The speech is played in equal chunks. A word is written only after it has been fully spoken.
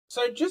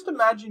So just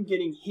imagine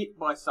getting hit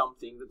by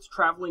something that's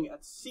traveling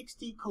at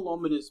 60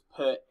 kilometers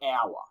per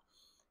hour.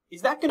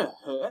 Is that going to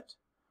hurt?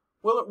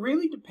 Well, it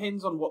really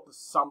depends on what the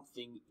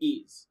something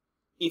is.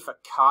 If a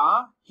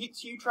car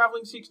hits you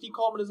traveling 60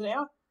 kilometers an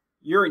hour,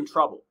 you're in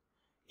trouble.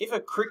 If a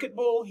cricket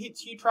ball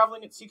hits you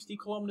traveling at 60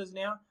 kilometers an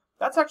hour,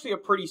 that's actually a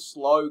pretty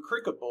slow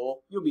cricket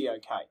ball. You'll be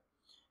okay.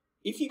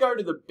 If you go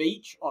to the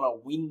beach on a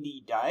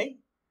windy day,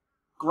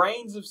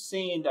 grains of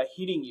sand are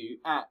hitting you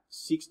at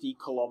 60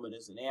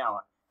 kilometers an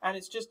hour, and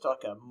it's just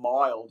like a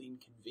mild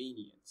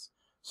inconvenience.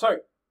 So,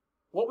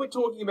 what we're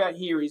talking about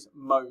here is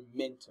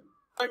momentum.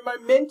 So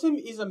momentum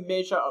is a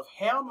measure of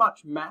how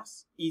much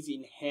mass is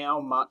in how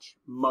much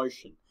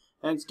motion.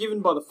 And it's given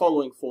by the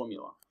following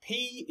formula.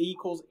 P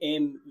equals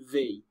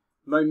mv.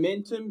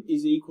 Momentum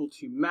is equal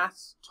to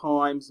mass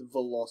times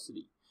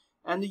velocity.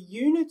 And the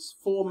units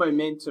for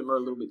momentum are a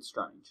little bit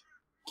strange.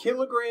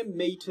 Kilogram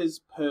meters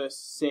per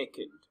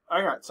second.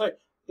 Alright, so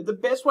the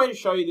best way to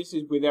show you this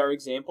is with our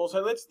example.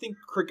 So let's think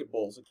cricket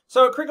balls.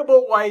 So a cricket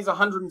ball weighs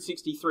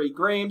 163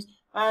 grams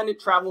and it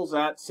travels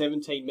at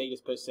 17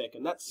 meters per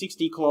second. That's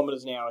 60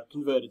 kilometers an hour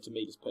converted to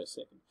meters per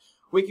second.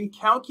 We can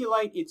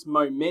calculate its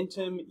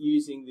momentum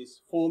using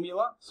this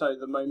formula. So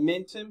the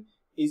momentum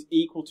is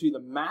equal to the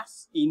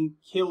mass in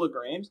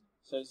kilograms,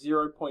 so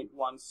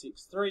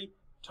 0.163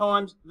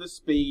 times the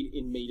speed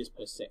in meters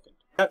per second.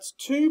 That's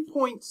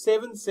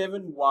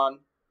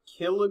 2.771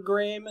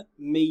 kilogram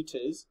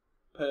meters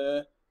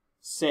per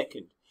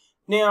second.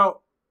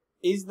 Now,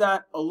 is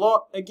that a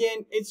lot?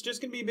 Again, it's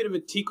just going to be a bit of a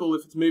tickle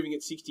if it's moving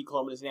at 60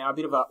 kilometers an hour, a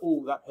bit of a,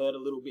 oh, that hurt a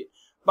little bit.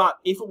 But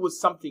if it was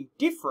something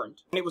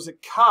different, and it was a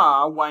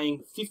car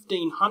weighing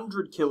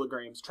 1,500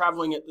 kilograms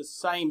traveling at the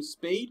same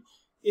speed,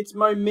 its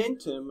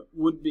momentum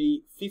would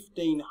be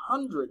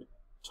 1,500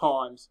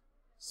 times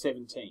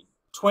 17.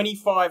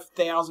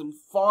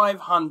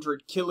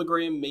 25,500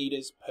 kilogram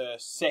meters per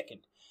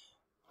second.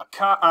 A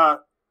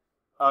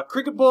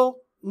cricket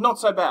ball, not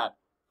so bad.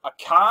 A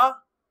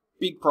car,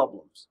 big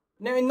problems.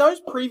 Now, in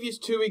those previous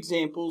two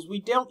examples, we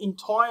dealt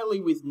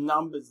entirely with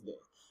numbers there.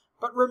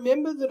 But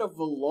remember that a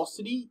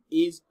velocity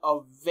is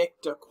a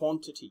vector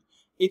quantity.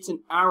 It's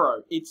an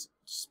arrow. It's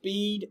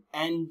speed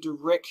and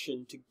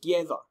direction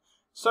together.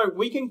 So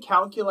we can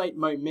calculate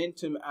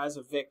momentum as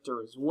a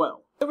vector as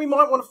well. So we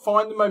might want to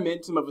find the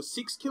momentum of a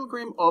 6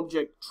 kilogram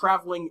object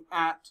traveling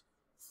at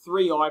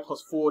 3i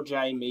plus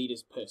 4j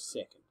meters per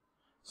second.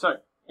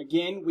 So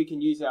again, we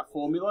can use our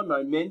formula.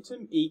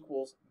 Momentum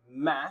equals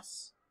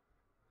mass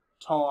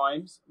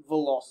times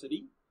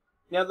velocity.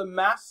 Now the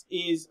mass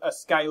is a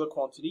scalar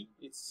quantity,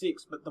 it's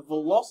 6, but the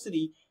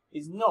velocity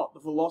is not. The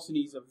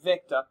velocity is a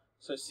vector,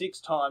 so 6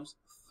 times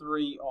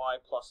 3i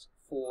plus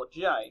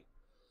 4j.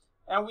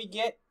 And we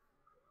get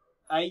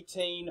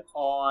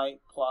 18i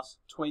plus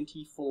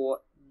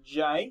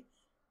 24j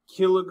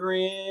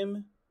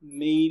kilogram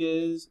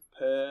meters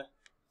per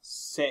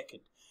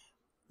second.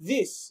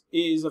 This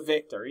is a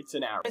vector, it's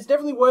an arrow. It's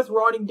definitely worth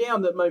writing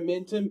down that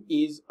momentum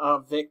is a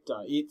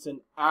vector. It's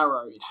an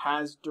arrow, it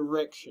has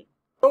direction.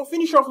 I'll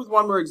finish off with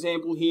one more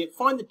example here.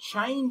 Find the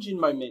change in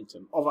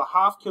momentum of a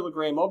half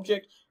kilogram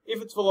object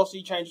if its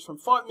velocity changes from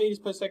 5 meters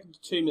per second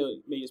to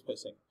 2 meters per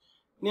second.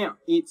 Now,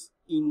 its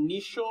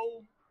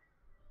initial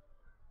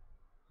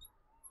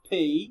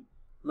P,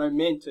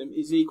 momentum,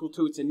 is equal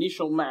to its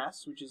initial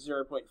mass, which is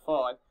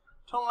 0.5,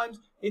 times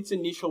its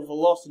initial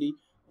velocity,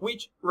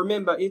 which,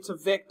 remember, it's a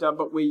vector,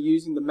 but we're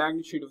using the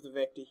magnitude of the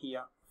vector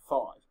here,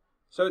 5.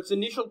 So its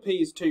initial P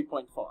is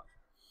 2.5.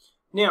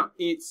 Now,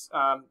 its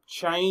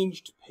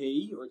changed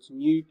P, or its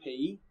new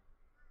P,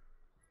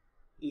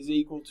 is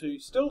equal to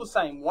still the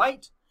same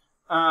weight,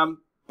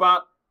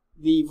 but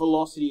the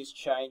velocity is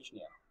changed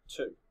now,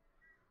 2.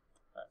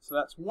 Right, so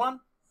that's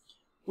 1,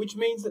 which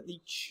means that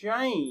the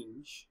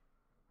change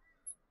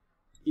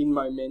in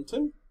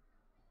momentum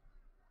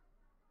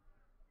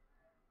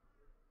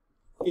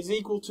is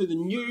equal to the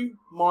new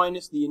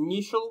minus the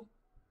initial,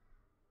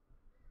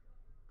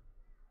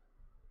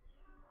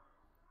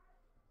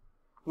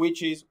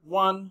 which is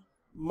 1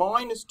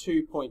 minus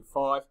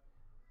 2.5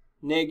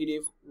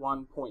 negative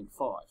 1.5.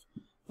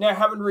 Now, I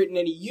haven't written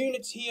any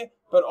units here,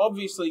 but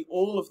obviously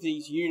all of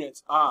these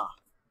units are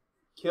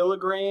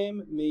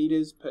kilogram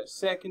meters per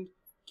second,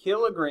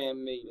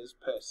 kilogram meters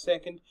per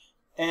second,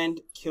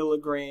 and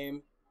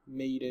kilogram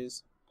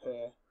meters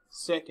per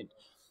second.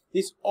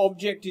 This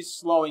object is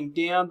slowing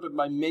down, but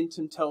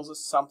momentum tells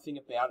us something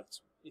about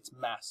its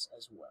mass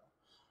as well.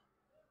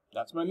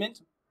 That's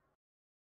momentum.